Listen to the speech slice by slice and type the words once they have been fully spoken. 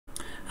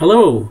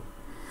Hello,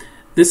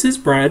 this is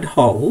Brad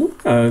Hall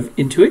of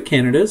Intuit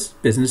Canada's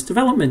Business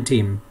Development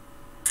Team.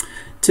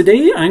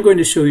 Today I'm going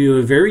to show you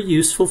a very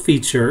useful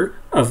feature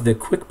of the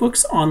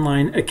QuickBooks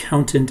Online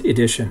Accountant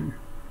Edition.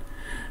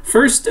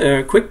 First,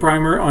 a quick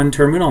primer on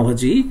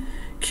terminology.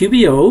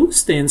 QBO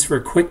stands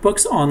for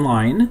QuickBooks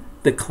Online,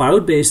 the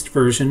cloud-based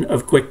version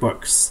of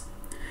QuickBooks.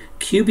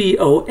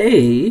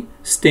 QBOA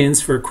stands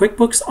for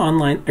QuickBooks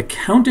Online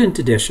Accountant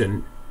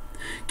Edition.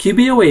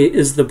 QBOA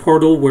is the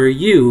portal where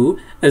you,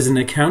 as an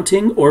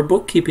accounting or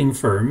bookkeeping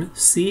firm,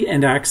 see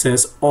and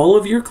access all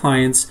of your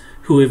clients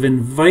who have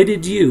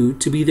invited you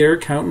to be their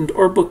accountant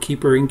or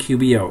bookkeeper in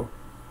QBO.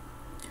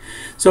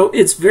 So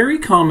it's very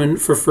common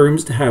for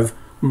firms to have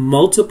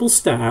multiple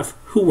staff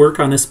who work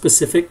on a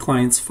specific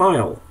client's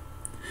file.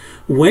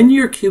 When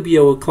your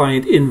QBO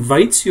client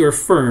invites your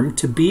firm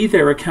to be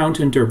their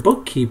accountant or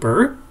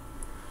bookkeeper,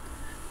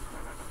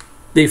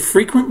 they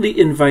frequently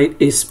invite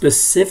a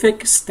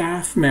specific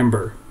staff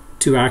member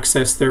to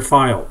access their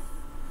file.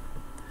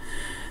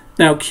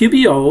 Now,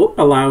 QBO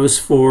allows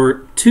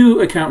for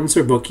 2 accountants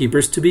or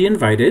bookkeepers to be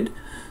invited,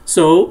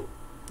 so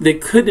they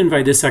could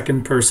invite a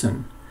second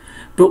person.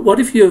 But what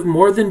if you have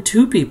more than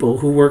 2 people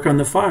who work on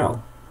the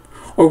file?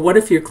 Or what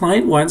if your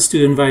client wants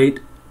to invite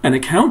an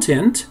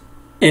accountant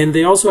and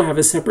they also have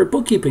a separate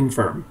bookkeeping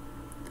firm?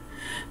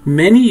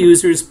 Many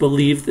users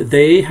believe that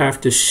they have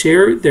to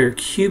share their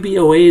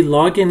QBOA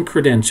login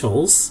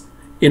credentials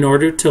in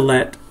order to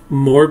let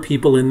more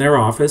people in their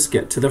office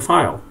get to the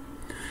file.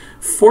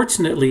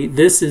 Fortunately,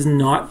 this is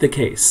not the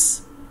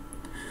case.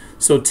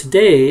 So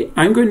today,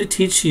 I'm going to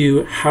teach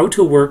you how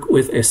to work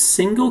with a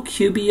single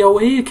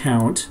QBOA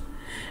account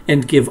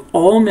and give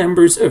all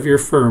members of your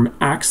firm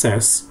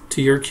access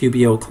to your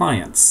QBO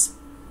clients.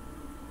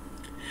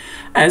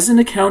 As an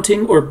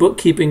accounting or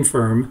bookkeeping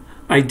firm,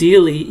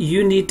 ideally,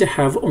 you need to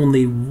have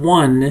only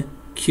one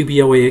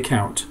QBOA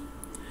account.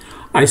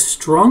 I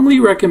strongly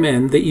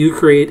recommend that you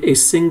create a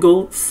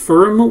single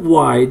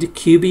firm-wide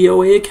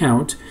QBOA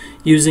account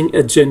using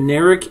a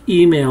generic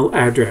email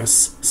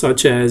address,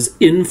 such as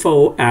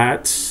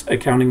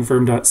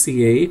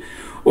info@accountingfirm.ca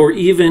or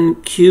even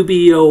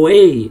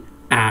QBOA@.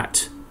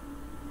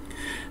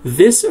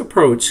 This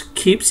approach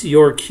keeps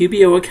your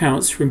QBO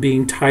accounts from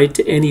being tied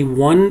to any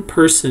one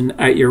person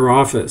at your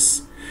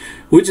office,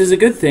 which is a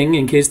good thing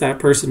in case that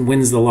person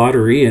wins the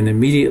lottery and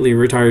immediately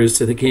retires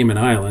to the Cayman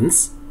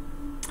Islands.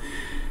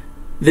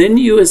 Then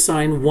you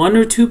assign 1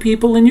 or 2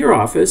 people in your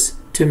office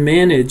to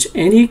manage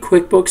any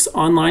QuickBooks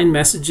Online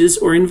messages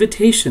or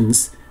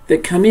invitations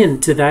that come in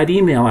to that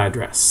email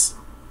address.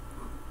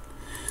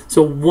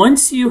 So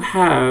once you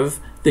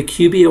have the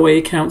QBOA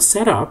account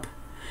set up,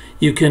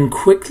 you can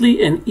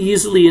quickly and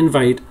easily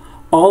invite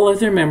all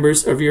other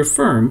members of your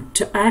firm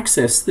to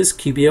access this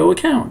QBO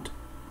account.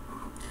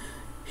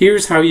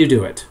 Here's how you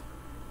do it.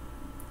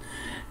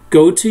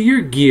 Go to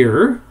your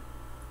gear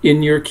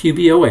in your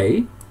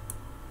QBOA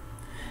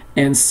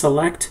and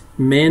select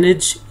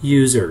Manage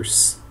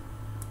Users.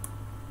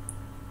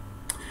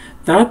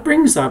 That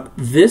brings up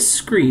this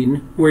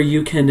screen where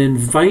you can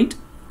invite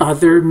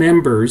other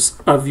members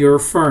of your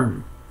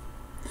firm.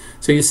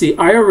 So you see,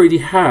 I already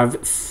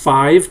have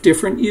 5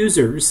 different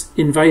users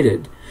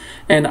invited,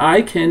 and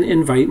I can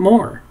invite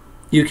more.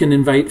 You can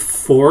invite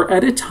 4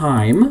 at a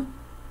time.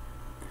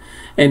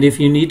 And if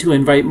you need to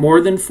invite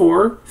more than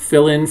 4,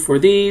 fill in for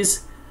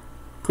these,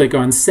 click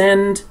on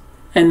Send,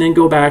 and then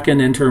go back and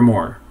enter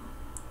more.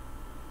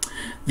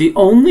 The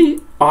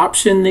only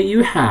option that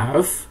you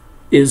have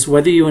is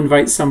whether you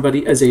invite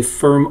somebody as a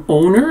firm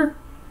owner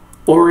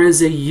or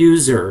as a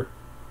user.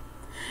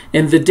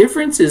 And the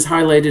difference is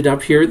highlighted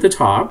up here at the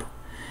top.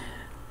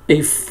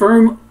 A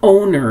firm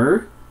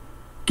owner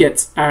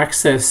gets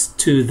access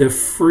to the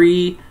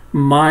free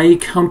My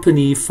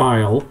Company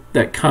file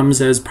that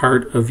comes as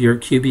part of your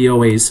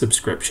QBOA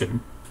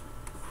subscription.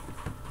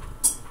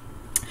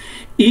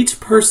 Each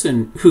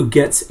person who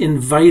gets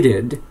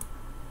invited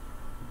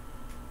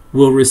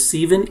will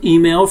receive an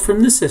email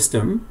from the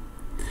system,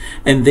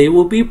 and they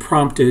will be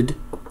prompted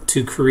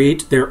to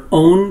create their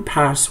own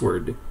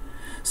password.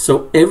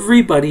 So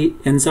everybody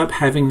ends up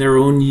having their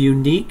own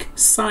unique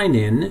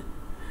sign-in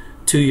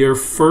to your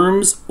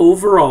firm's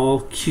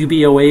overall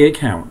QBOA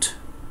account.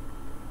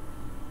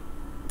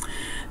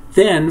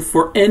 Then,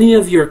 for any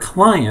of your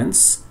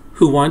clients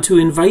who want to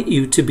invite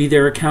you to be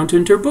their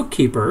accountant or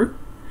bookkeeper,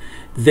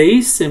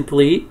 they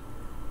simply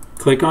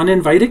click on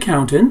Invite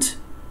Accountant,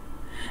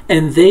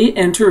 and they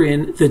enter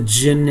in the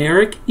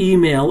generic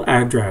email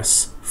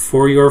address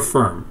for your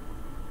firm.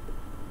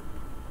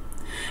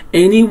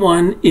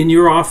 Anyone in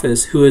your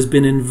office who has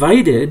been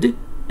invited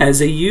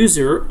as a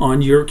user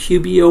on your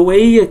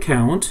QBOA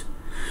account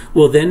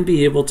will then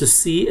be able to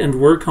see and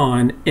work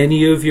on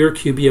any of your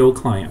QBO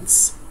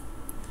clients.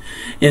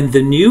 And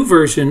the new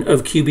version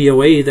of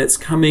QBOA that's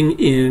coming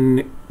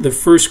in the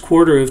first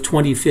quarter of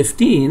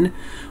 2015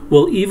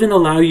 will even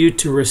allow you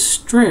to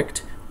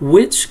restrict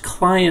which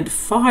client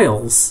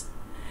files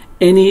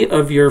any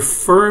of your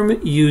firm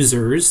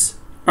users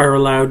are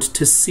allowed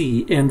to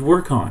see and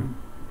work on.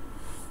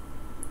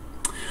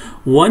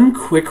 One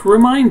quick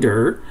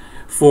reminder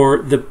for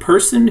the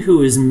person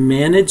who is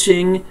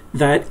managing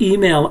that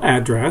email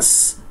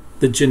address,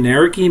 the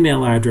generic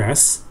email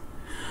address,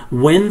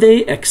 when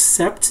they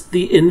accept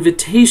the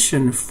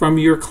invitation from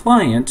your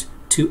client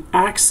to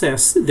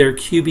access their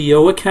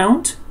QBO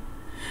account,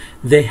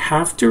 they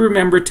have to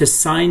remember to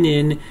sign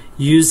in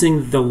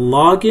using the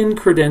login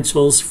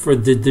credentials for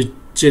the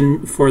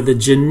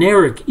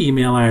generic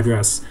email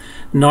address,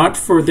 not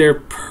for their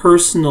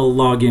personal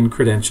login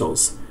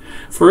credentials.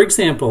 For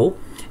example,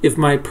 if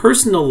my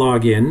personal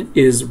login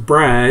is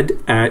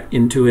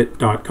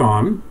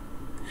brad@intuit.com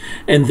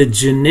and the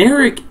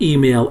generic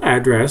email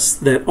address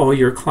that all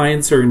your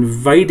clients are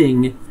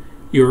inviting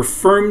your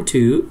firm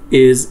to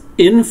is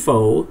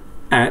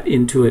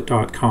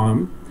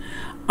info@intuit.com,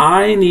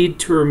 I need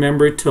to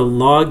remember to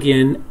log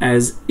in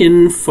as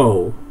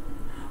info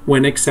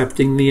when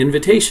accepting the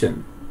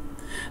invitation.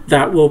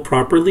 That will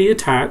properly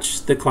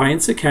attach the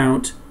client's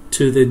account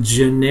to the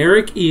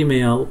generic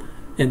email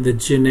and the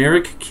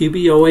generic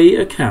QBOA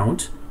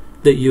account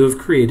that you have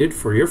created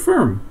for your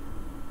firm.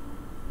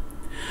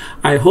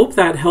 I hope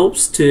that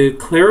helps to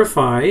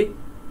clarify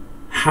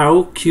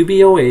how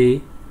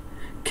QBOA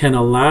can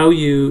allow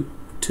you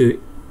to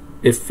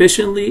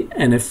efficiently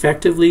and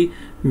effectively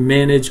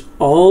manage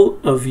all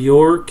of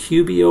your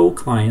QBO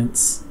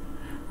clients,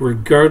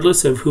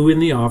 regardless of who in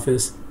the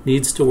office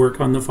needs to work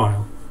on the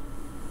file.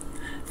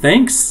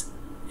 Thanks,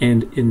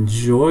 and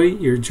enjoy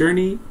your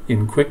journey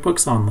in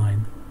QuickBooks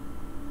Online.